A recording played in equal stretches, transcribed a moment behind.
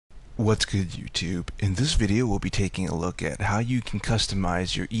What's good, YouTube? In this video we'll be taking a look at how you can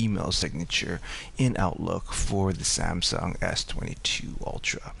customize your email signature in Outlook for the Samsung S22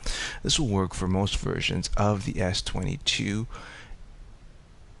 Ultra. This will work for most versions of the S22.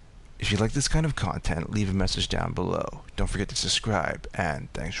 If you like this kind of content, leave a message down below. Don't forget to subscribe,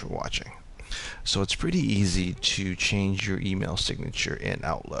 and thanks for watching. So it's pretty easy to change your email signature in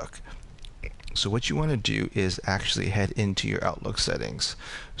Outlook. So what you want to do is actually head into your Outlook settings.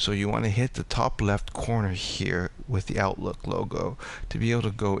 So you want to hit the top left corner here with the Outlook logo to be able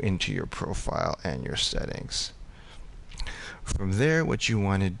to go into your profile and your settings. From there, what you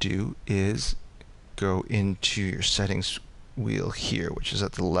want to do is go into your settings wheel here, which is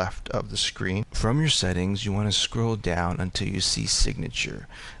at the left of the screen. From your settings, you want to scroll down until you see signature.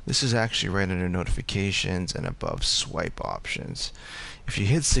 This is actually right under notifications and above swipe options. If you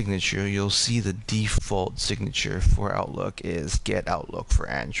hit signature, you'll see the default signature for Outlook is Get Outlook for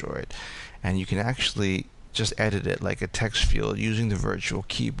Android, and you can actually just edit it like a text field using the virtual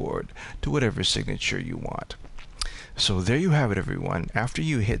keyboard to whatever signature you want. So there you have it, everyone. After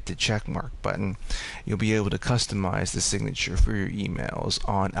you hit the checkmark button, you'll be able to customize the signature for your emails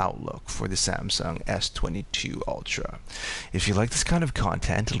on Outlook for the Samsung S22 Ultra. If you like this kind of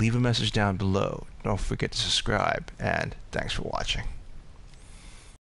content, leave a message down below. Don't forget to subscribe, and thanks for watching.